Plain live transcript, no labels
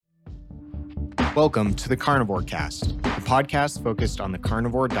Welcome to the Carnivore Cast, a podcast focused on the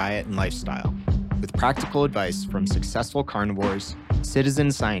carnivore diet and lifestyle, with practical advice from successful carnivores,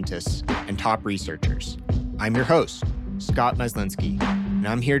 citizen scientists, and top researchers. I'm your host, Scott Myslinski, and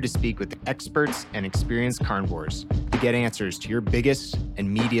I'm here to speak with experts and experienced carnivores to get answers to your biggest and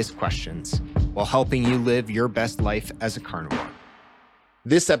meatiest questions while helping you live your best life as a carnivore.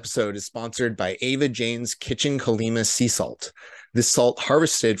 This episode is sponsored by Ava Jane's Kitchen Colima Sea Salt. This salt,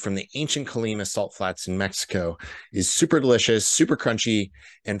 harvested from the ancient Colima salt flats in Mexico, is super delicious, super crunchy,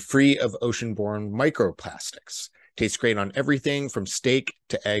 and free of ocean-borne microplastics. Tastes great on everything from steak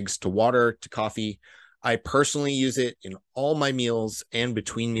to eggs to water to coffee. I personally use it in all my meals and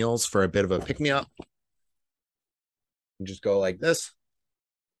between meals for a bit of a pick-me-up. Just go like this.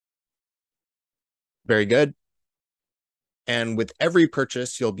 Very good. And with every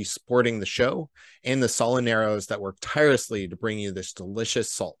purchase, you'll be supporting the show and the Solineros that work tirelessly to bring you this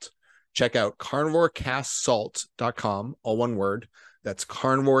delicious salt. Check out carnivorecastsalt.com, all one word. That's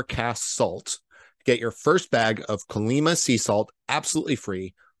carnivorecastsalt. Get your first bag of Colima sea salt absolutely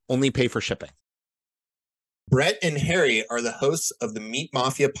free. Only pay for shipping. Brett and Harry are the hosts of the Meat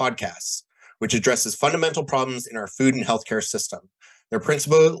Mafia podcast, which addresses fundamental problems in our food and healthcare system. Their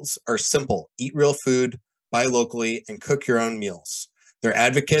principles are simple: eat real food, buy locally, and cook your own meals. They're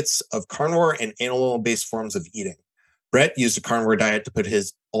advocates of carnivore and animal-based forms of eating. Brett used a carnivore diet to put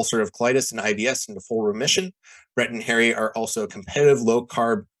his ulcerative colitis and IBS into full remission. Brett and Harry are also competitive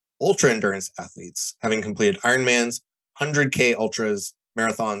low-carb ultra-endurance athletes, having completed Ironmans, 100K ultras,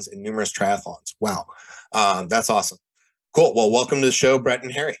 marathons, and numerous triathlons. Wow, that's awesome. Cool. Well, welcome to the show, Brett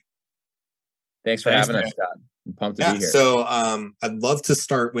and Harry. Thanks for having us, Scott. I'm pumped to be here. So I'd love to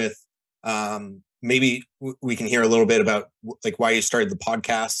start with maybe we can hear a little bit about like why you started the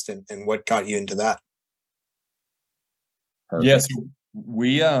podcast and what got you into that. Perfect. Yes,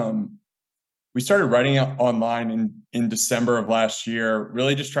 we started writing online in December of last year,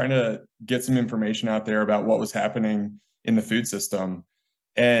 really just trying to get some information out there about what was happening in the food system.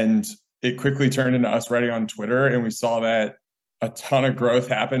 And it quickly turned into us writing on Twitter, and we saw that a ton of growth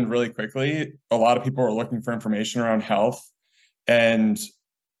happened really quickly. A lot of people were looking for information around health, and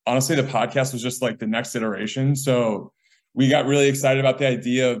honestly, the podcast was just like the next iteration. So we got really excited about the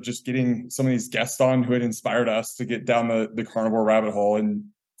idea of just getting some of these guests on who had inspired us to get down the carnivore rabbit hole, and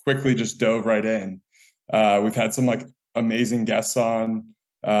quickly just dove right in. We've had some like amazing guests on,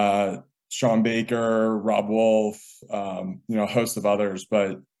 Sean Baker, Rob Wolf, a host of others,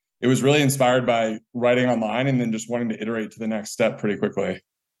 but it was really inspired by writing online and then just wanting to iterate to the next step pretty quickly.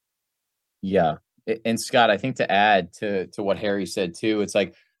 Yeah. And Scott, I think to add to what Harry said too, it's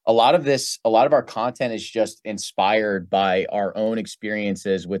like a lot of our content is just inspired by our own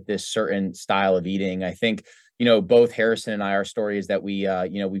experiences with this certain style of eating. I think, both Harrison and I, our story is that we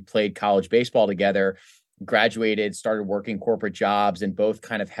played college baseball together, graduated, started working corporate jobs, and both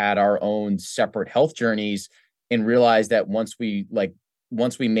kind of had our own separate health journeys, and realized that once we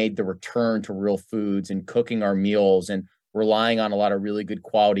made the return to real foods and cooking our meals and relying on a lot of really good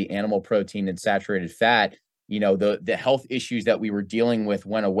quality animal protein and saturated fat, the health issues that we were dealing with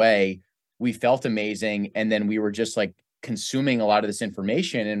went away. We felt amazing. And then we were just like consuming a lot of this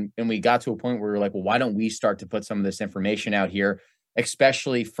information. And we got to a point where we were like, well, why don't we start to put some of this information out here,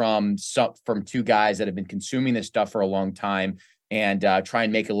 especially from two guys that have been consuming this stuff for a long time, and try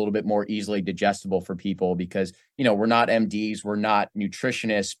and make it a little bit more easily digestible for people, because, we're not MDs, we're not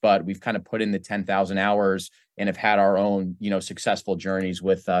nutritionists, but we've kind of put in the 10,000 hours and have had our own, successful journeys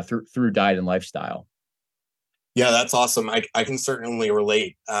with through diet and lifestyle. Yeah, that's awesome. I can certainly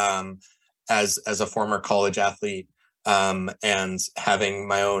relate as a former college athlete and having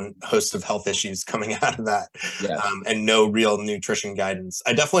my own host of health issues coming out of that. Yes. And no real nutrition guidance.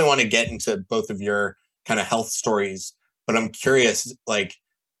 I definitely want to get into both of your kind of health stories, but I'm curious, like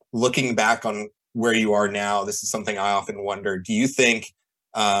looking back on where you are now, this is something I often wonder. Do you think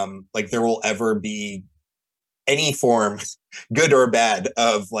like there will ever be any form, good or bad,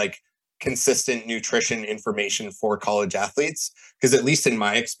 of like consistent nutrition information for college athletes? Because at least in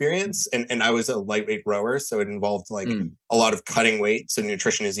my experience, and I was a lightweight rower, so it involved like a lot of cutting weight, so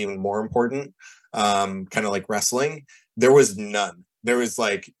nutrition is even more important, kind of like wrestling. There was none. There was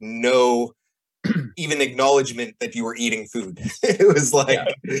like no even acknowledgement that you were eating food. It was like,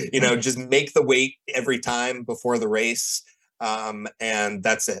 just make the weight every time before the race, and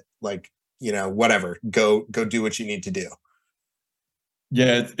that's it. Like, whatever, go do what you need to do.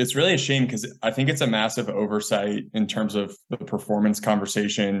 Yeah, it's really a shame, because I think it's a massive oversight in terms of the performance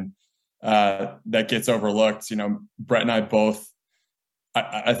conversation that gets overlooked. Brett and I both,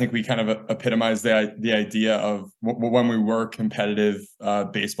 I think we kind of epitomize the idea of when we were competitive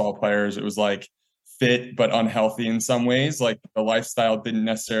baseball players. It was like fit but unhealthy in some ways. Like the lifestyle didn't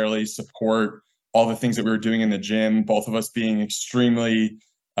necessarily support all the things that we were doing in the gym, both of us being extremely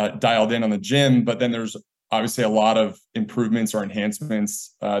dialed in on the gym, but then there's obviously a lot of improvements or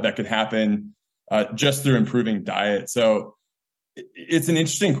enhancements that could happen just through improving diet. So it's an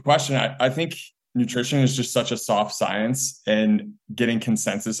interesting question. I think nutrition is just such a soft science, and getting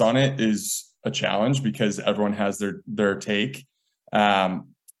consensus on it is a challenge because everyone has their take.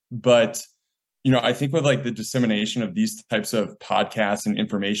 But I think with like the dissemination of these types of podcasts and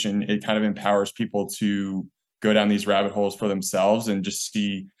information, it kind of empowers people to go down these rabbit holes for themselves and just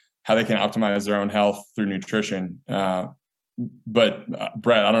see how they can optimize their own health through nutrition. But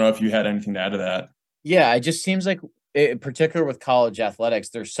Brett, I don't know if you had anything to add to that. Yeah, it just seems like, in particular with college athletics,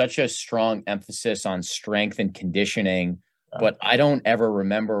 there's such a strong emphasis on strength and conditioning, but I don't ever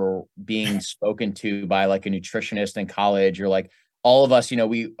remember being spoken to by like a nutritionist in college, or like all of us,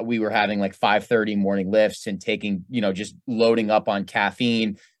 we were having like 5:30 morning lifts and taking, just loading up on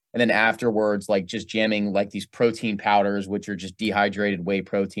caffeine. And then afterwards, like just jamming like these protein powders, which are just dehydrated whey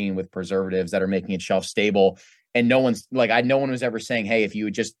protein with preservatives that are making it shelf stable. And no one was ever saying, hey, if you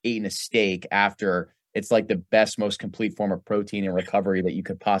had just eaten a steak after, it's like the best, most complete form of protein and recovery that you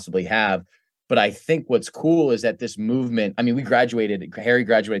could possibly have. But I think what's cool is that this movement, I mean, Harry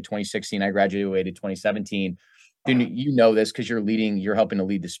graduated 2016, I graduated 2017. Dude, this because you're helping to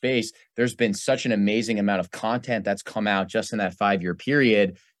lead the space. There's been such an amazing amount of content that's come out just in that 5-year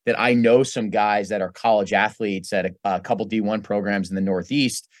period that I know some guys that are college athletes at a couple D1 programs in the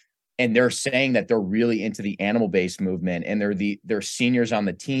Northeast, and they're saying that they're really into the animal-based movement, and they're seniors on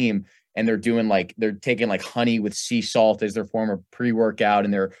the team, and they're taking like honey with sea salt as their form of pre-workout,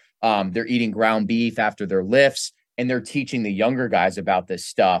 and they're eating ground beef after their lifts, and they're teaching the younger guys about this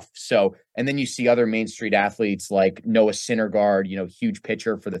stuff. So, and then you see other Main Street athletes like Noah Syndergaard, huge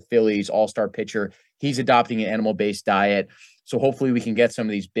pitcher for the Phillies, all-star pitcher. He's adopting an animal-based diet. So hopefully we can get some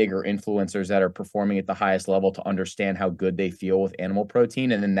of these bigger influencers that are performing at the highest level to understand how good they feel with animal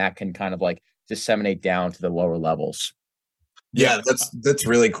protein. And then that can kind of like disseminate down to the lower levels. Yeah, that's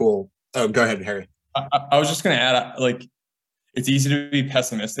really cool. Oh, go ahead, Harry. I was just going to add, like, it's easy to be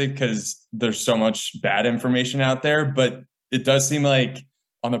pessimistic because there's so much bad information out there, but it does seem like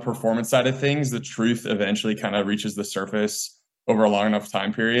on the performance side of things, the truth eventually kind of reaches the surface over a long enough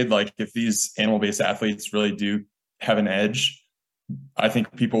time period. Like if these animal-based athletes really do have an edge, I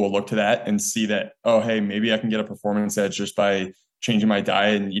think people will look to that and see that, oh, hey, maybe I can get a performance edge just by changing my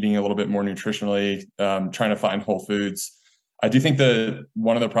diet and eating a little bit more nutritionally, trying to find whole foods. I do think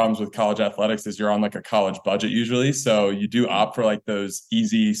one of the problems with college athletics is you're on like a college budget usually. So you do opt for like those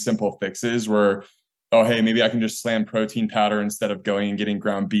easy, simple fixes where, oh, hey, maybe I can just slam protein powder instead of going and getting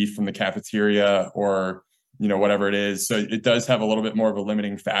ground beef from the cafeteria or, whatever it is. So it does have a little bit more of a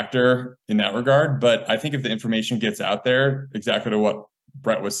limiting factor in that regard. But I think if the information gets out there, exactly to what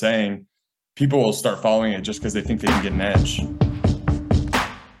Brett was saying, people will start following it just because they think they can get an edge.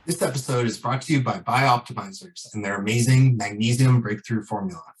 This episode is brought to you by Bioptimizers and their amazing magnesium breakthrough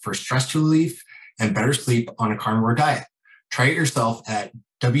formula for stress relief and better sleep on a carnivore diet. Try it yourself at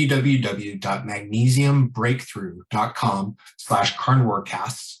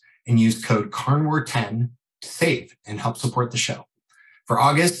www.magnesiumbreakthrough.com/carnivorecast and use code carnivore10 to save and help support the show. For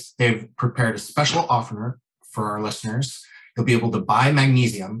August, they've prepared a special offer for our listeners. You'll be able to buy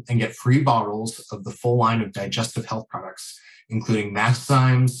magnesium and get free bottles of the full line of digestive health products, including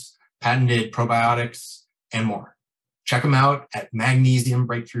Maxizymes, patented probiotics, and more. Check them out at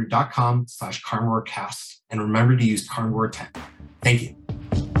magnesiumbreakthrough.com/carnivorecast. And remember to use carnivore10. Thank you.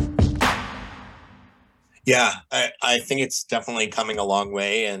 Yeah, I think it's definitely coming a long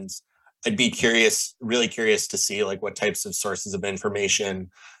way. And I'd be really curious to see like what types of sources of information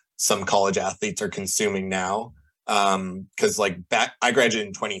some college athletes are consuming now. Because I graduated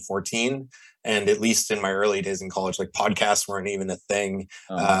in 2014. And at least in my early days in college, like podcasts weren't even a thing.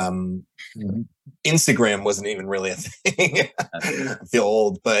 Instagram wasn't even really a thing. I feel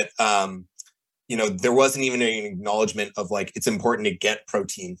old, but there wasn't even an acknowledgement of like, it's important to get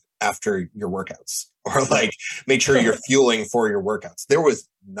protein after your workouts or like make sure you're fueling for your workouts. There was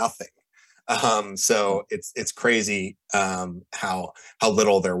nothing. So it's crazy how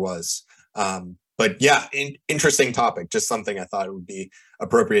little there was. But yeah, interesting topic, just something I thought it would be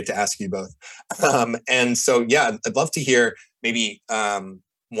appropriate to ask you both. And so, yeah, I'd love to hear maybe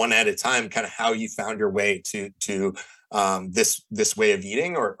one at a time, kind of how you found your way to this way of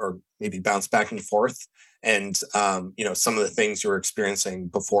eating, or maybe bounce back and forth, and some of the things you were experiencing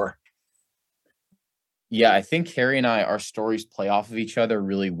before. Yeah, I think Harry and our stories play off of each other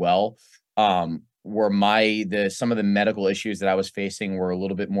really well. some of the medical issues that I was facing were a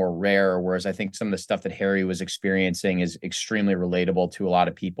little bit more rare, whereas I think some of the stuff that Harry was experiencing is extremely relatable to a lot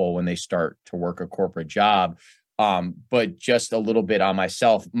of people when they start to work a corporate job. But just a little bit on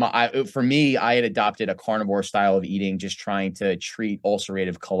myself. For me, I had adopted a carnivore style of eating, just trying to treat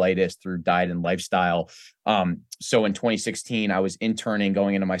ulcerative colitis through diet and lifestyle. So in 2016, I was interning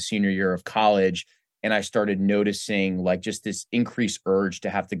going into my senior year of college, and I started noticing like just this increased urge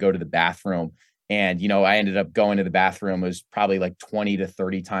to have to go to the bathroom. And, I ended up going to the bathroom. It was probably like 20 to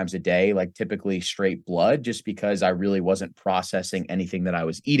 30 times a day, like typically straight blood, just because I really wasn't processing anything that I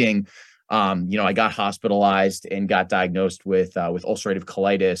was eating. I got hospitalized and got diagnosed with ulcerative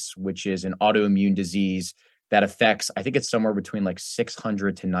colitis, which is an autoimmune disease that affects, I think it's somewhere between like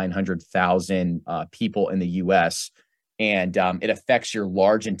 600 to 900,000 people in the US. And it affects your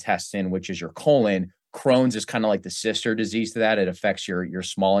large intestine, which is your colon. Crohn's is kind of like the sister disease to that. It affects your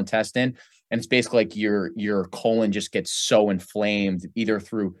small intestine. And it's basically like your colon just gets so inflamed, either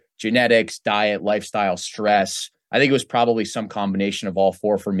through genetics, diet, lifestyle, stress. I think it was probably some combination of all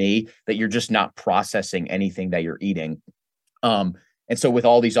four for me, that you're just not processing anything that you're eating. And so with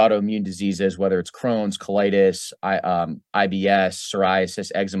all these autoimmune diseases, whether it's Crohn's, colitis, IBS,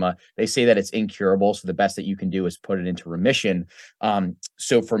 psoriasis, eczema, they say that it's incurable. So the best that you can do is put it into remission.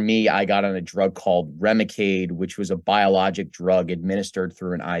 So for me, I got on a drug called Remicade, which was a biologic drug administered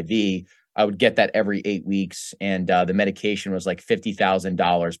through an IV. I would get that every 8 weeks. And the medication was like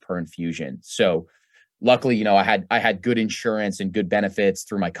 $50,000 per infusion. So luckily, I had good insurance and good benefits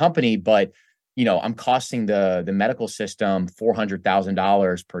through my company, but I'm costing the medical system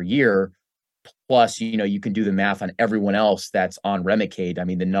 $400,000 per year. Plus, you can do the math on everyone else that's on Remicade. I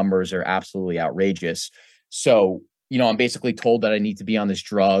mean, the numbers are absolutely outrageous. So, I'm basically told that I need to be on this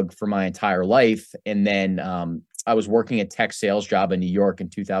drug for my entire life. And then I was working a tech sales job in New York in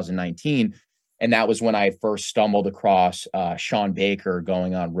 2019. And that was when I first stumbled across Sean Baker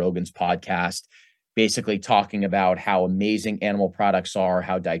going on Rogan's podcast, basically talking about how amazing animal products are,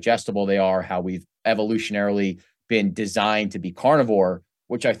 how digestible they are, how we've evolutionarily been designed to be carnivore,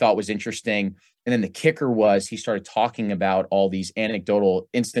 which I thought was interesting. And then the kicker was he started talking about all these anecdotal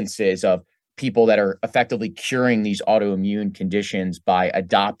instances of people that are effectively curing these autoimmune conditions by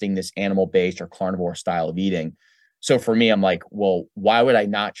adopting this animal-based or carnivore style of eating. So for me, I'm like, well, why would I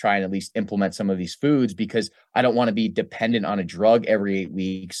not try and at least implement some of these foods? Because I don't want to be dependent on a drug every 8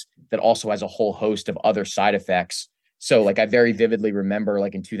 weeks that also has a whole host of other side effects. So like I very vividly remember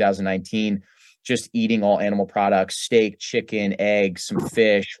like in 2019, just eating all animal products, steak, chicken, eggs, some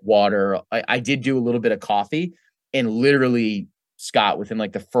fish, water. I did do a little bit of coffee, and literally, Scott, within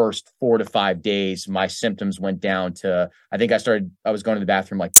like the first 4 to 5 days, my symptoms went down to, I think I was going to the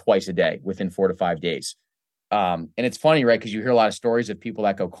bathroom like twice a day within 4 to 5 days. And it's funny, right? Because you hear a lot of stories of people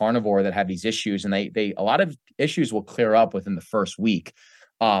that go carnivore that have these issues, and a lot of issues will clear up within the first week.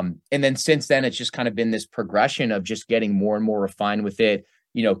 And then since then, it's just kind of been this progression of just getting more and more refined with it,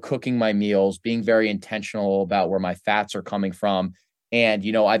 cooking my meals, being very intentional about where my fats are coming from. And,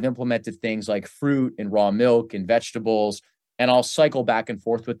 I've implemented things like fruit and raw milk and vegetables, and I'll cycle back and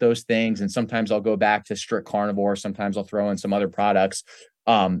forth with those things. And sometimes I'll go back to strict carnivore. Sometimes I'll throw in some other products.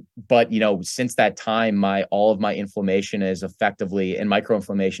 But since that time, all of my inflammation is effectively, and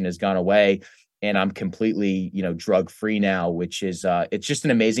microinflammation has gone away, and I'm completely, drug free now, which is, it's just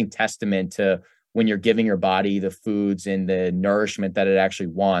an amazing testament to when you're giving your body the foods and the nourishment that it actually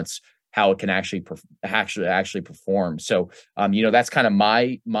wants, how it can actually perform. So, that's kind of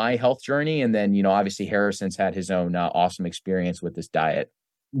my health journey. And then, obviously Harrison's had his own awesome experience with this diet.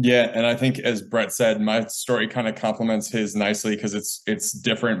 Yeah. And I think, as Brett said, my story kind of complements his nicely because it's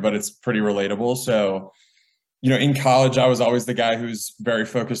different, but it's pretty relatable. So, in college, I was always the guy who's very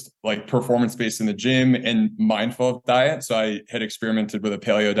focused, like performance-based in the gym and mindful of diet. So I had experimented with a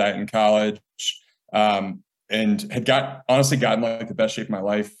paleo diet in college, and had gotten like the best shape of my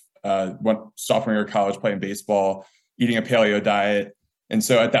life. Went sophomore year of college playing baseball, eating a paleo diet. And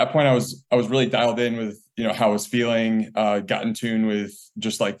so at that point, I was really dialed in with, how I was feeling, got in tune with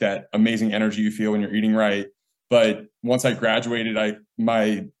just like that amazing energy you feel when you're eating right. But once I graduated,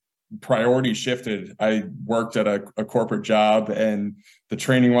 my priorities shifted. I worked at a corporate job, and the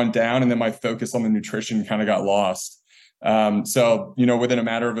training went down, and then my focus on the nutrition kind of got lost. So, within a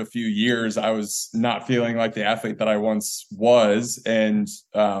matter of a few years, I was not feeling like the athlete that I once was. And,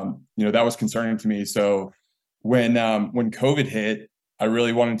 that was concerning to me. So when COVID hit, I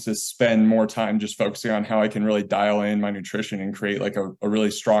really wanted to spend more time just focusing on how I can really dial in my nutrition and create like a really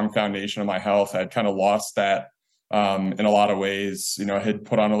strong foundation of my health. I'd kind of lost that in a lot of ways. I had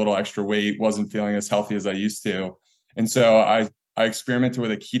put on a little extra weight, wasn't feeling as healthy as I used to. And so I experimented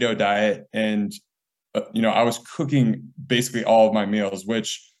with a keto diet, and I was cooking basically all of my meals,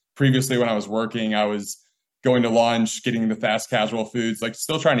 which previously when I was working, I was going to lunch, getting the fast casual foods, like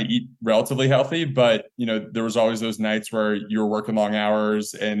still trying to eat relatively healthy. But, there was always those nights where you were working long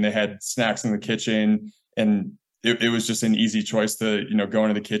hours and they had snacks in the kitchen, and it was just an easy choice to, go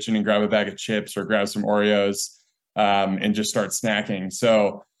into the kitchen and grab a bag of chips or grab some Oreos, and just start snacking.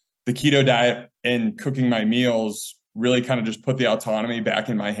 So the keto diet and cooking my meals really kind of just put the autonomy back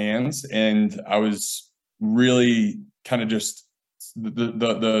in my hands. And I was really kind of just,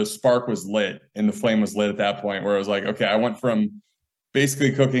 the spark was lit and the flame was lit at that point, where I was like, okay, I went from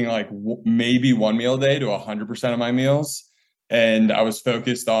basically cooking like maybe one meal a day to 100% of my meals. And I was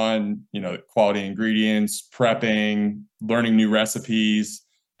focused on, quality ingredients, prepping, learning new recipes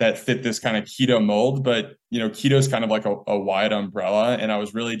that fit this kind of keto mold. But, keto is kind of like a wide umbrella. And I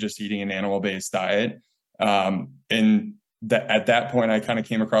was really just eating an animal-based diet. And at that point, I kind of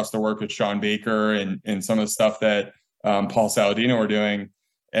came across the work with Sean Baker and some of the stuff that Paul Saladino were doing,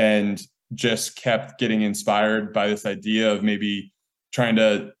 and just kept getting inspired by this idea of maybe trying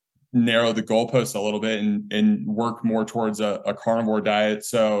to narrow the goalposts a little bit and work more towards a carnivore diet.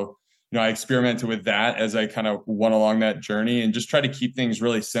 So, I experimented with that as I kind of went along that journey and just try to keep things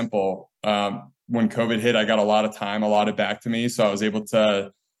really simple. When COVID hit, I got a lot of time allotted back to me. So I was able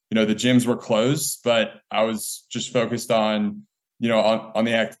to, the gyms were closed, but I was just focused on, on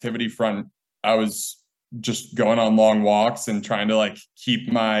the activity front. I was just going on long walks and trying to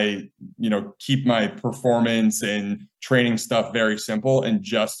keep my performance and training stuff very simple and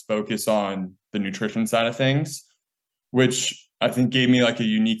just focus on the nutrition side of things, which I think gave me a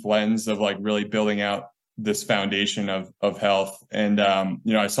unique lens of really building out this foundation of health. And,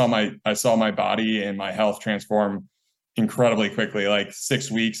 I saw my body and my health transform incredibly quickly.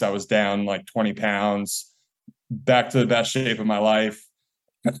 6 weeks, I was down 20 pounds, back to the best shape of my life.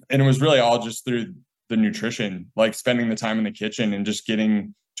 And it was really all just through the nutrition, spending the time in the kitchen and just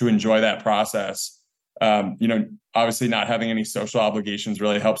getting to enjoy that process. Obviously not having any social obligations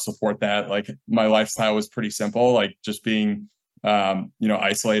really helped support that. My lifestyle was pretty simple, just being,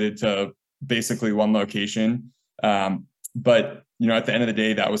 isolated to basically one location. But, at the end of the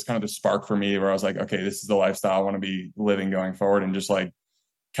day, that was kind of the spark for me, where I was like, okay, this is the lifestyle I want to be living going forward, and just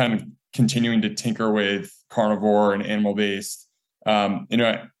kind of continuing to tinker with carnivore and animal-based. And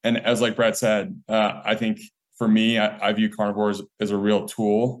as Brett said, I think for me, I view carnivore as a real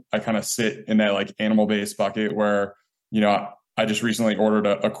tool. I kind of sit in that animal-based bucket where, I just recently ordered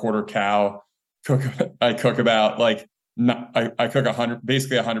a quarter cow. I cook about I cook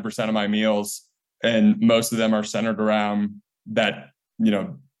 100% of my meals, and most of them are centered around that,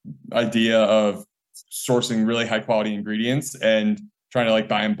 idea of sourcing really high quality ingredients and trying to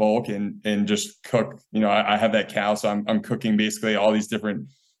buy in bulk and just cook. I have that cow, so I'm cooking basically all these different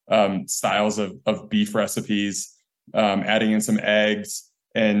styles of beef recipes, adding in some eggs,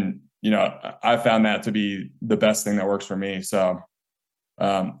 and I found that to be the best thing that works for me. So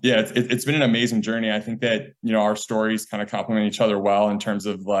it's been an amazing journey. I think that our stories kind of complement each other well, in terms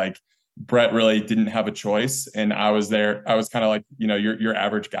of Brett really didn't have a choice, and I was there. I was kind of your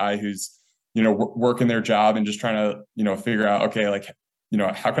average guy who's working their job and just trying to figure out, okay,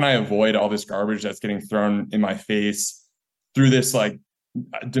 how can I avoid all this garbage that's getting thrown in my face through this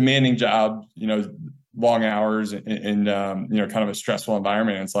demanding job, long hours and kind of a stressful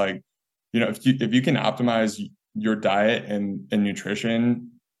environment. And it's if you can optimize your diet and nutrition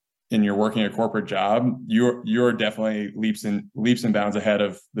and you're working a corporate job, you're definitely leaps and bounds ahead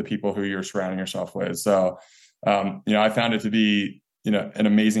of the people who you're surrounding yourself with. So, I found it to be, an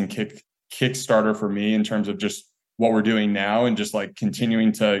amazing kickstarter for me in terms of just what we're doing now, and just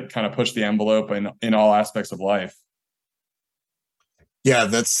continuing to kind of push the envelope in all aspects of life. Yeah,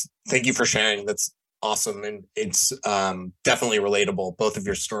 thank you for sharing. That's awesome. And it's definitely relatable. Both of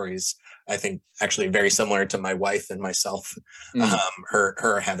your stories, I think, actually very similar to my wife and myself.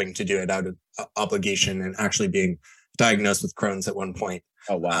 Her having to do it out of obligation and actually being diagnosed with Crohn's at one point.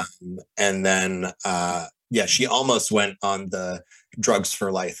 Oh, wow. And then, she almost went on the drugs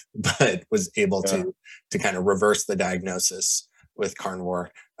for life, but was able to kind of reverse the diagnosis with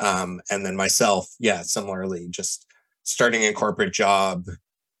carnivore. And then myself, similarly, just starting a corporate job,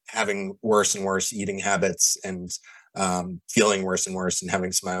 having worse and worse eating habits, and feeling worse and worse, and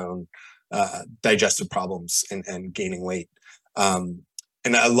having some of my own digestive problems and gaining weight.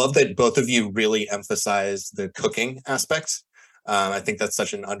 And I love that both of you really emphasize the cooking aspect. I think that's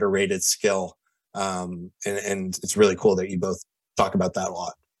such an underrated skill. And it's really cool that you both talk about that a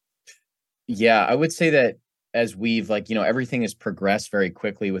lot. Yeah, I would say that as we've everything has progressed very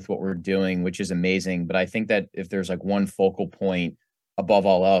quickly with what we're doing, which is amazing. But I think that if there's one focal point above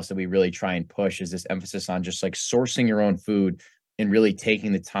all else that we really try and push is this emphasis on just like sourcing your own food and really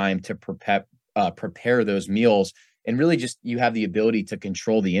taking the time to prepare those meals. And really just you have the ability to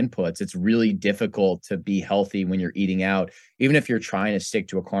control the inputs. It's really difficult to be healthy when you're eating out, even if you're trying to stick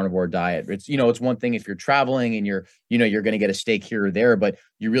to a carnivore diet. It's, it's one thing if you're traveling and you're going to get a steak here or there, but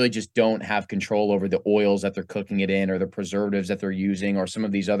you really just don't have control over the oils that they're cooking it in or the preservatives that they're using or some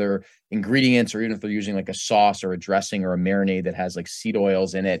of these other ingredients, or even if they're using like a sauce or a dressing or a marinade that has like seed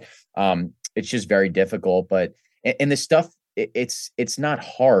oils in it. It's just very difficult. But, and the stuff, it's not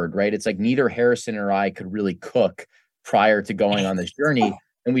hard, right? It's like neither Harrison or I could really cook prior to going on this journey.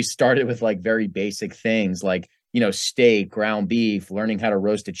 And we started with like very basic things like, steak, ground beef, learning how to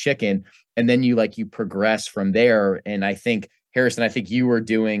roast a chicken. And then you progress from there. And I think, Harrison, you were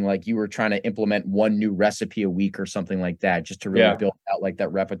doing you were trying to implement one new recipe a week or something like that, just to really build out like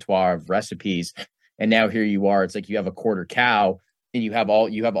that repertoire of recipes. And now here you are, it's like you have a quarter cow and you have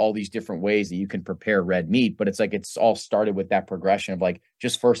all these different ways that you can prepare red meat, but it's like it's all started with that progression of like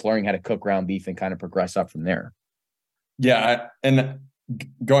just first learning how to cook ground beef and kind of progress up from there. Yeah, and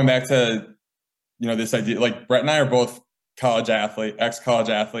going back to this idea, like Brett and I are both ex-college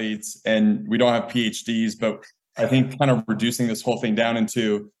athletes, and we don't have PhDs, but I think kind of reducing this whole thing down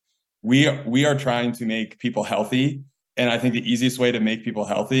into we are trying to make people healthy, and I think the easiest way to make people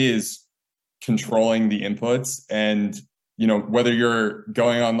healthy is controlling the inputs. And whether you're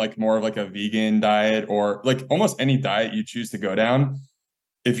going on like more of like a vegan diet or like almost any diet you choose to go down,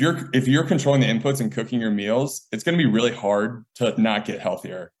 if you're controlling the inputs and cooking your meals, it's going to be really hard to not get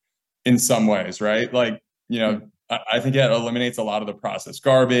healthier in some ways, right? Like, I think it eliminates a lot of the processed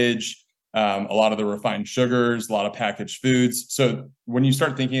garbage, a lot of the refined sugars, a lot of packaged foods. So when you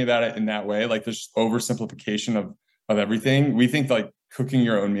start thinking about it in that way, like there's oversimplification of everything. We think like cooking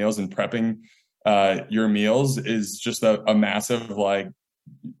your own meals and prepping your meals is just a massive, like,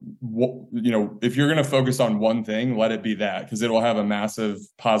 if you're going to focus on one thing, let it be that, because it'll have a massive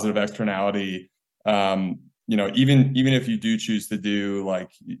positive externality. Even if you do choose to do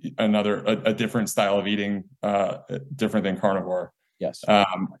like a different style of eating, different than carnivore. Yes.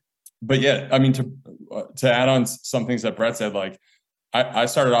 But yeah, I mean, to add on some things that Brett said, like I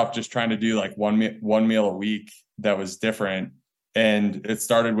started off just trying to do like one meal a week that was different. And it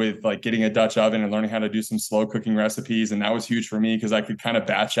started with like getting a Dutch oven and learning how to do some slow cooking recipes. And that was huge for me because I could kind of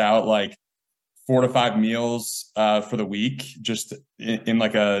batch out like 4 to 5 meals for the week, just in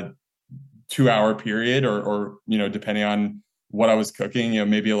like a 2-hour period or depending on what I was cooking,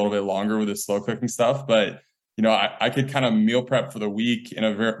 maybe a little bit longer with the slow cooking stuff. But, I could kind of meal prep for the week in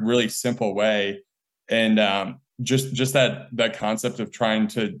a really simple way. And just that concept of trying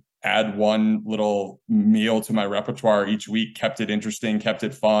to add one little meal to my repertoire each week kept it interesting, kept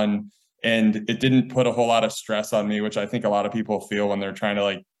it fun. And it didn't put a whole lot of stress on me, which I think a lot of people feel when they're trying to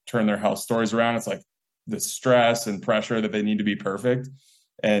like turn their health stories around. It's like the stress and pressure that they need to be perfect.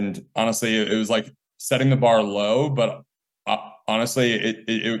 And honestly, it was like setting the bar low, but honestly,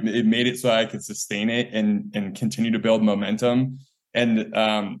 it made it so I could sustain it and continue to build momentum. And,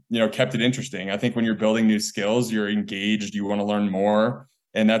 kept it interesting. I think when you're building new skills, you're engaged, you want to learn more.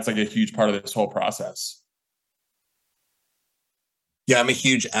 And that's like a huge part of this whole process. Yeah, I'm a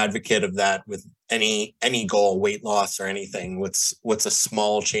huge advocate of that with any goal, weight loss or anything. What's a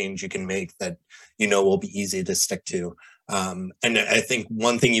small change you can make that will be easy to stick to. And I think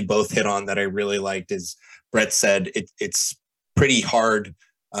one thing you both hit on that I really liked is Brett said it's pretty hard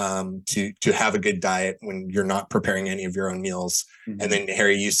to have a good diet when you're not preparing any of your own meals. Mm-hmm. And then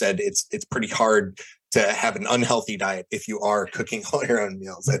Harry, you said it's pretty hard to have an unhealthy diet if you are cooking all your own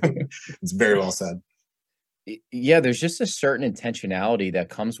meals. I think it's very well said. Yeah, there's just a certain intentionality that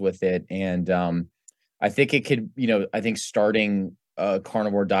comes with it. And I think it could, I think starting a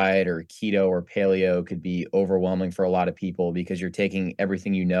carnivore diet or keto or paleo could be overwhelming for a lot of people because you're taking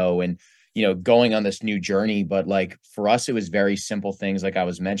everything and, going on this new journey. But like for us, it was very simple things like I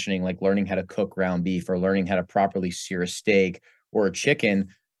was mentioning, like learning how to cook ground beef or learning how to properly sear a steak or a chicken.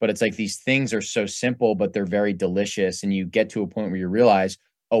 But it's like these things are so simple, but they're very delicious. And you get to a point where you realize,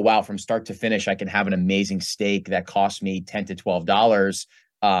 oh, wow, from start to finish, I can have an amazing steak that costs me $10 to $12.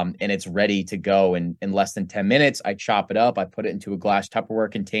 And it's ready to go in less than 10 minutes. I chop it up. I put it into a glass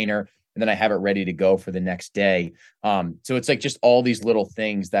Tupperware container, and then I have it ready to go for the next day. So it's like just all these little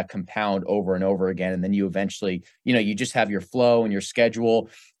things that compound over and over again. And then you eventually, you just have your flow and your schedule.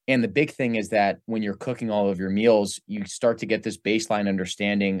 And the big thing is that when you're cooking all of your meals, you start to get this baseline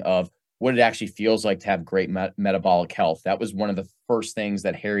understanding of what it actually feels like to have great metabolic health. That was one of the first things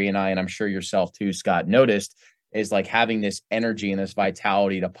that Harry and I, and I'm sure yourself too, Scott, noticed is like having this energy and this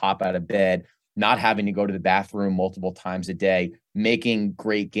vitality to pop out of bed, not having to go to the bathroom multiple times a day, making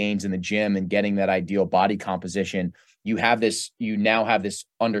great gains in the gym and getting that ideal body composition, you now have this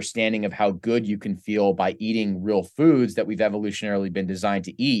understanding of how good you can feel by eating real foods that we've evolutionarily been designed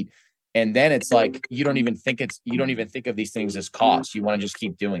to eat. And then it's like, you don't even think of these things as costs. You want to just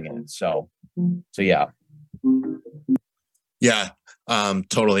keep doing it. So yeah. Yeah,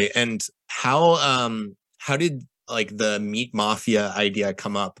 totally. And how did like the Meat Mafia idea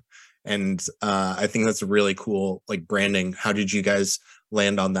come up? And I think that's a really cool like branding. How did you guys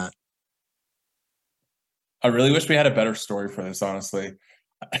land on that? I really wish we had a better story for this, honestly.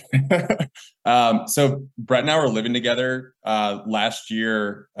 So Brett and I were living together last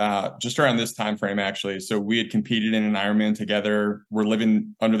year, just around this time frame, actually. So we had competed in an Ironman together. We're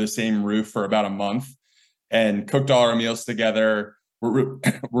living under the same roof for about a month and cooked all our meals together. We're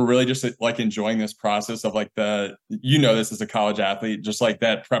really just like enjoying this process of like this as a college athlete, just like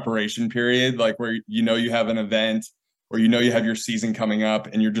that preparation period, like where you have an event or you have your season coming up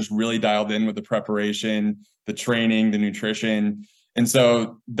and you're just really dialed in with the preparation, the training, the nutrition. And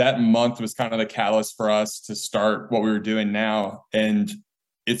so that month was kind of the catalyst for us to start what we were doing now. And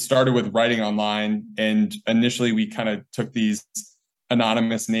it started with writing online. And initially we kind of took these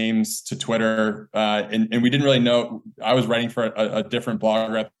anonymous names to Twitter. And we didn't really know. I was writing for a different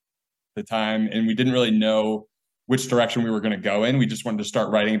blogger at the time, and we didn't really know which direction we were going to go in. We just wanted to start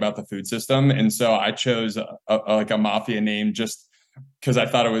writing about the food system. And so I chose a Mafia name just because I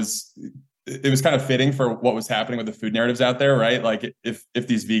thought it was kind of fitting for what was happening with the food narratives out there, right? Like if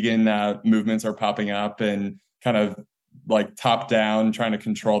these vegan movements are popping up and kind of like top down trying to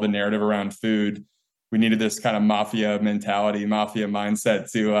control the narrative around food, we needed this kind of mafia mentality, mafia mindset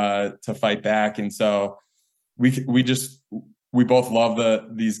to fight back. And so we both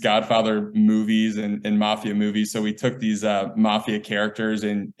love these Godfather movies and mafia movies. So we took these mafia characters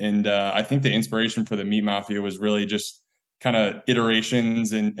and I think the inspiration for the Meat Mafia was really just kind of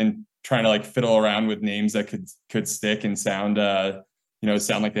iterations and trying to like fiddle around with names that could stick and sound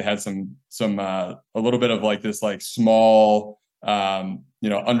like they had some a little bit of like this like small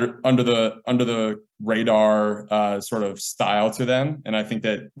under the radar sort of style to them. And I think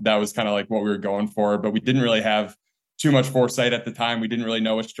that was kind of like what we were going for, but we didn't really have too much foresight at the time. We didn't really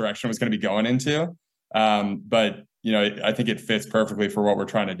know which direction it was going to be going into. But I think it fits perfectly for what we're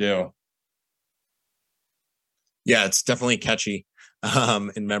trying to do. Yeah, it's definitely catchy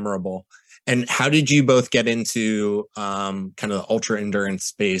and memorable. And how did you both get into kind of the ultra endurance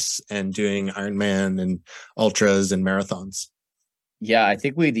space and doing Ironman and ultras and marathons? Yeah, I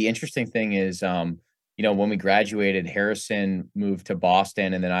think the interesting thing is, when we graduated, Harrison moved to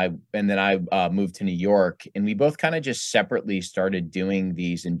Boston and then I moved to New York, and we both kind of just separately started doing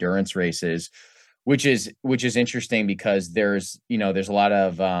these endurance races, which is interesting because there's a lot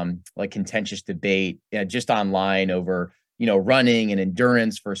of like contentious debate just online over running and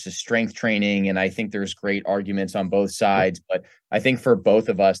endurance versus strength training. And I think there's great arguments on both sides, but I think for both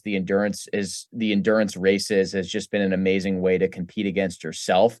of us, the endurance races has just been an amazing way to compete against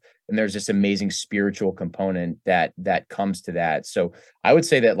yourself. And there's this amazing spiritual component that comes to that. So I would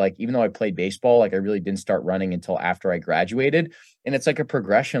say that like, even though I played baseball, like I really didn't start running until after I graduated. And it's like a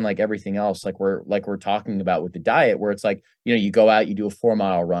progression, like everything else, like we're talking about with the diet, where it's like, you go out, you do a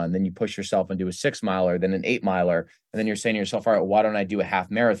 4-mile run, then you push yourself and do a 6-miler, then an 8-miler. And then you're saying to yourself, all right, well, why don't I do a half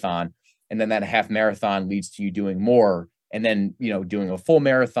marathon? And then that half marathon leads to you doing more. And then, doing a full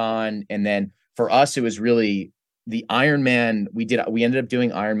marathon. And then for us, it was really the Ironman. We ended up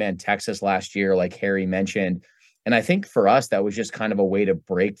doing Ironman Texas last year, like Harry mentioned. And I think for us, that was just kind of a way to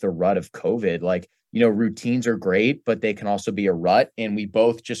break the rut of COVID. Like, routines are great, but they can also be a rut. And we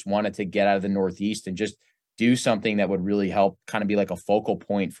both just wanted to get out of the Northeast and just do something that would really help kind of be like a focal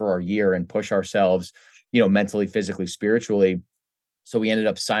point for our year and push ourselves, mentally, physically, spiritually. So we ended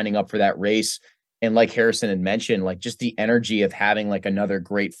up signing up for that race. And like Harrison had mentioned, like just the energy of having like another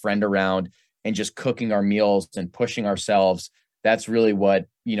great friend around and just cooking our meals and pushing ourselves. That's really what,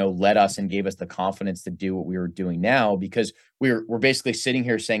 led us and gave us the confidence to do what we were doing now, because we're basically sitting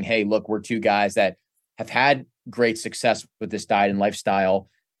here saying, hey, look, we're two guys that have had great success with this diet and lifestyle.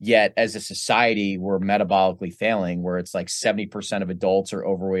 Yet as a society, we're metabolically failing, where it's like 70% of adults are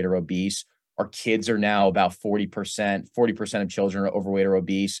overweight or obese. Our kids are now about 40% of children are overweight or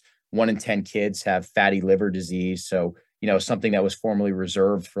obese. 1 in 10 kids have fatty liver disease. So, something that was formerly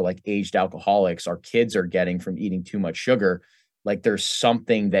reserved for like aged alcoholics, our kids are getting from eating too much sugar. Like there's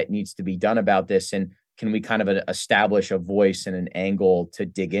something that needs to be done about this. And can we kind of establish a voice and an angle to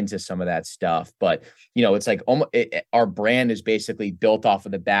dig into some of that stuff? But, it's like our brand is basically built off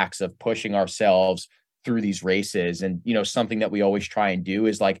of the backs of pushing ourselves through these races. And, something that we always try and do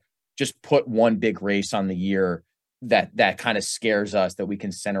is like, just put one big race on the year that kind of scares us, that we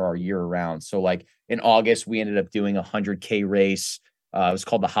can center our year around. So like in August, we ended up doing a 100K race. It was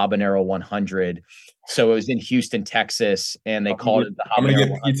called the Habanero 100. So it was in Houston, Texas, and they called it the Habanero. I'm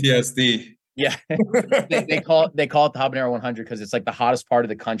gonna get PTSD. Yeah, they call it the Habanero 100 because it's like the hottest part of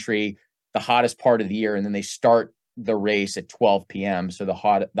the country, the hottest part of the year, and then they start the race at 12 p.m. So the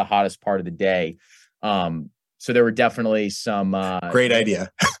hottest part of the day. So there were definitely some great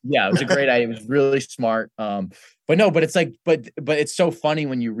idea. Yeah, it was a great idea. It was really smart. But it's like, but it's so funny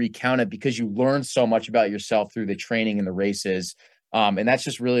when you recount it, because you learn so much about yourself through the training and the races. And that's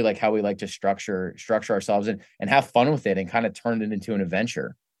just really like how we like to structure ourselves and have fun with it and kind of turn it into an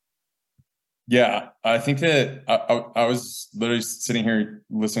adventure. Yeah, I think that I was literally sitting here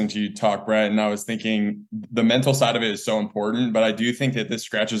listening to you talk, Brett, and I was thinking the mental side of it is so important, but I do think that this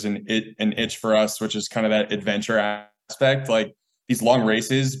scratches an itch for us, which is kind of that adventure aspect. Like these long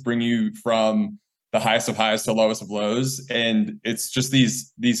races bring you from the highest of highs to lowest of lows, and it's just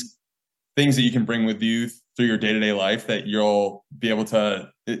these things that you can bring with you through your day-to-day life that you'll be able to.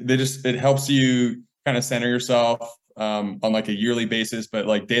 It helps you kind of center yourself on like a yearly basis, but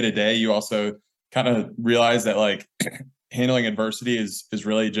like day to day, you also kind of realize that like handling adversity is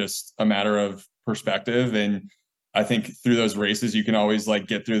really just a matter of perspective. And I think through those races, you can always like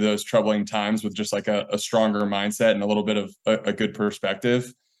get through those troubling times with just like a stronger mindset and a little bit of a good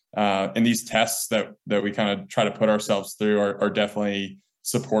perspective. And these tests that we kind of try to put ourselves through are definitely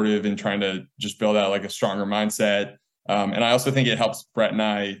supportive in trying to just build out like a stronger mindset. And I also think it helps Brett and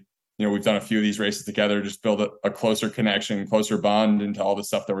I. We've done a few of these races together, just build a closer connection, closer bond into all the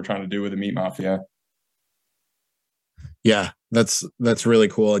stuff that we're trying to do with the Meat Mafia. Yeah, that's really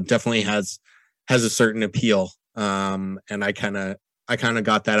cool. It definitely has a certain appeal. And I kind of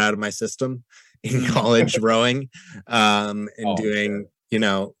got that out of my system in college rowing, and doing,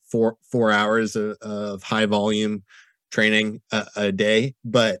 4 hours of high volume training a day.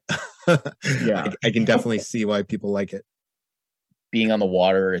 But yeah, I can definitely see why people like it. Being on the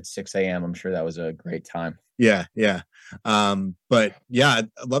water at 6 a.m. I'm sure that was a great time. Yeah. But yeah, I'd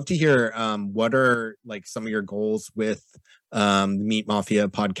love to hear what are like some of your goals with the Meat Mafia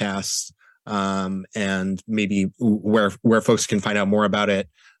podcast, and maybe where folks can find out more about it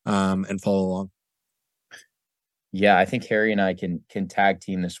and follow along. Yeah, I think Harry and I can tag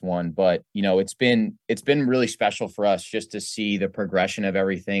team this one, but it's been really special for us just to see the progression of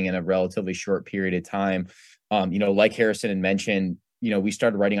everything in a relatively short period of time. Like Harrison had mentioned, we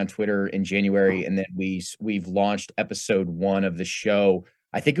started writing on Twitter in January, and then we've launched episode 1 of the show.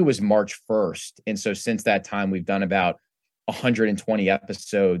 I think it was March 1st. And so since that time, we've done about 120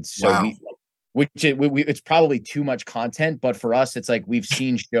 episodes. So wow. It's probably too much content, but for us, it's like we've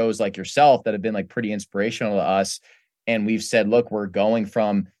seen shows like yourself that have been like pretty inspirational to us. And we've said, look, we're going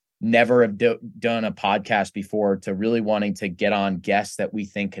from never have done a podcast before to really wanting to get on guests that we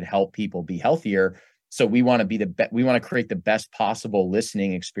think could help people be healthier. So we want to be we want to create the best possible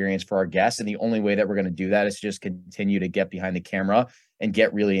listening experience for our guests. And the only way that we're going to do that is just continue to get behind the camera and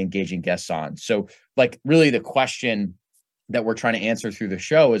get really engaging guests on. So like really the question that we're trying to answer through the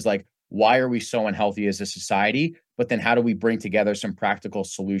show is like, why are we so unhealthy as a society? But then how do we bring together some practical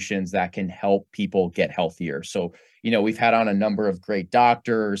solutions that can help people get healthier? So, we've had on a number of great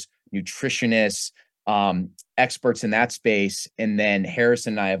doctors, nutritionists, experts in that space. And then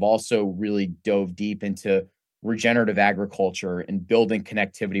Harrison and I have also really dove deep into regenerative agriculture and building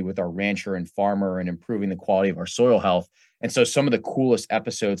connectivity with our rancher and farmer and improving the quality of our soil health. And so some of the coolest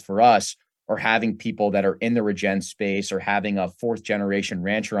episodes for us are having people that are in the regen space or having a 4th generation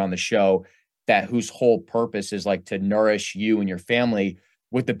rancher on the show whose whole purpose is like to nourish you and your family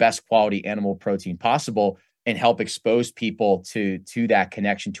with the best quality animal protein possible and help expose people to that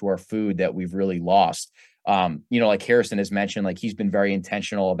connection to our food that we've really lost. Like Harrison has mentioned, like he's been very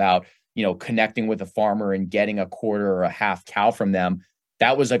intentional about, connecting with a farmer and getting a quarter or a half cow from them.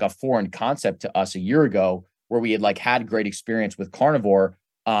 That was like a foreign concept to us a year ago, where we had like had great experience with Carnivore,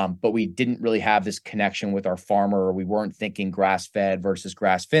 but we didn't really have this connection with our farmer, or we weren't thinking grass-fed versus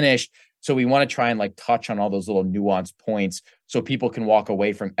grass-finished. So we want to try and like touch on all those little nuanced points so people can walk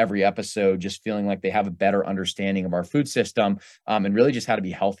away from every episode just feeling like they have a better understanding of our food system, and really just how to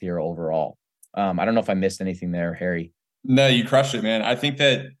be healthier overall. I don't know if I missed anything there, Harry. No, you crushed it, man. I think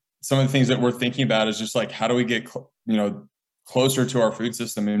that some of the things that we're thinking about is just like, how do we get, closer to our food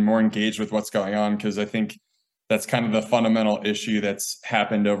system and more engaged with what's going on? Because I think that's kind of the fundamental issue that's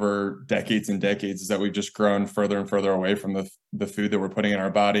happened over decades and decades, is that we've just grown further and further away from the food that we're putting in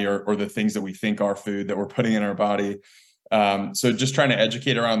our body, or the things that we think are food that we're putting in our body. So just trying to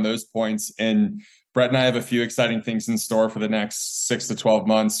educate around those points. And Brett and I have a few exciting things in store for the next 6 to 12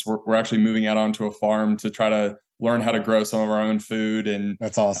 months. We're actually moving out onto a farm to try to learn how to grow some of our own food. And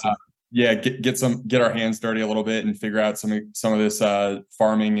that's awesome. Get our hands dirty a little bit and figure out some of this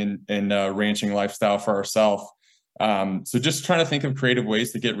farming and ranching lifestyle for ourselves. So just trying to think of creative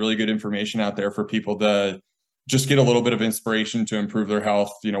ways to get really good information out there for people to just get a little bit of inspiration to improve their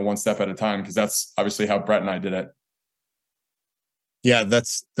health, one step at a time, because that's obviously how Brett and I did it. Yeah,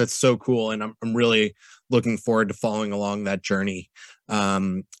 that's so cool. And I'm really looking forward to following along that journey.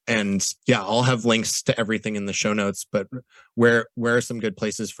 And yeah, I'll have links to everything in the show notes, but where are some good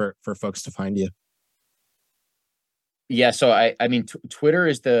places for folks to find you? Yeah. So I mean, Twitter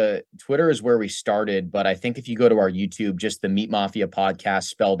is where we started, but I think if you go to our YouTube, just the Meat Mafia podcast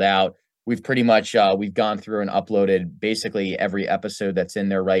spelled out, we've pretty much, we've gone through and uploaded basically every episode that's in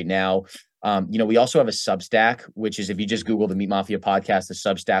there right now. We also have a Substack, which is if you just Google the Meat Mafia podcast, the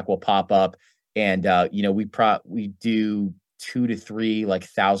Substack will pop up. And, we do 2 to 3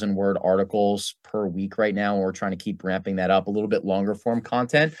 1,000-word articles per week right now. And we're trying to keep ramping that up, a little bit longer form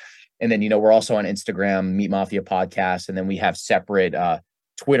content. And then, we're also on Instagram, Meat Mafia podcast. And then we have separate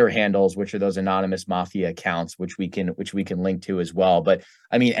Twitter handles, which are those anonymous Mafia accounts, which we can link to as well. But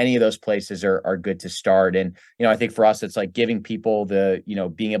I mean, any of those places are good to start. And, I think for us, it's like giving people the,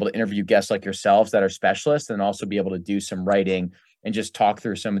 being able to interview guests like yourselves that are specialists, and also be able to do some writing and just talk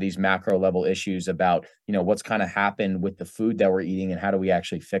through some of these macro level issues about, what's kind of happened with the food that we're eating and how do we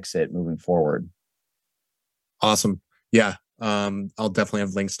actually fix it moving forward. Awesome. Yeah. I'll definitely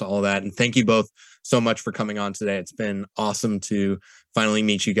have links to all of that. And thank you both so much for coming on today. It's been awesome to finally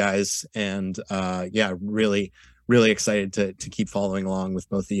meet you guys. And really, really excited to keep following along with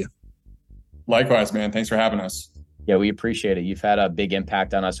both of you. Likewise, man. Thanks for having us. Yeah, we appreciate it. You've had a big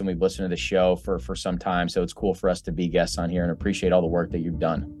impact on us, and we've listened to the show for some time. So it's cool for us to be guests on here, and appreciate all the work that you've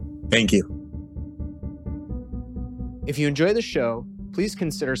done. Thank you. If you enjoy the show, please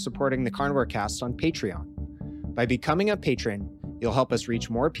consider supporting the Carnivore Cast on Patreon. By becoming a patron, you'll help us reach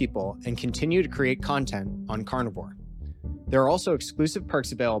more people and continue to create content on Carnivore. There are also exclusive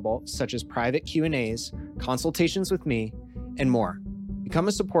perks available, such as private Q&As, consultations with me, and more. Become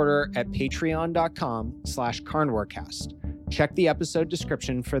a supporter at patreon.com/carnivorecast. Check the episode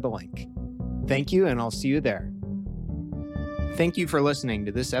description for the link. Thank you, and I'll see you there. Thank you for listening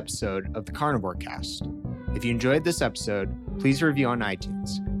to this episode of the Carnivore Cast. If you enjoyed this episode, please review on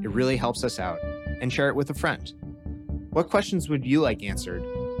iTunes. It really helps us out. And share it with a friend. What questions would you like answered,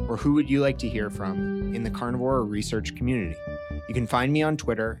 or who would you like to hear from in the carnivore research community? You can find me on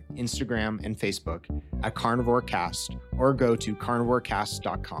Twitter, Instagram, and Facebook at CarnivoreCast, or go to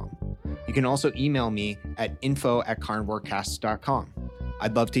carnivorecast.com. You can also email me at info@carnivorecast.com.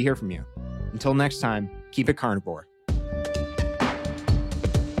 I'd love to hear from you. Until next time, keep it carnivore.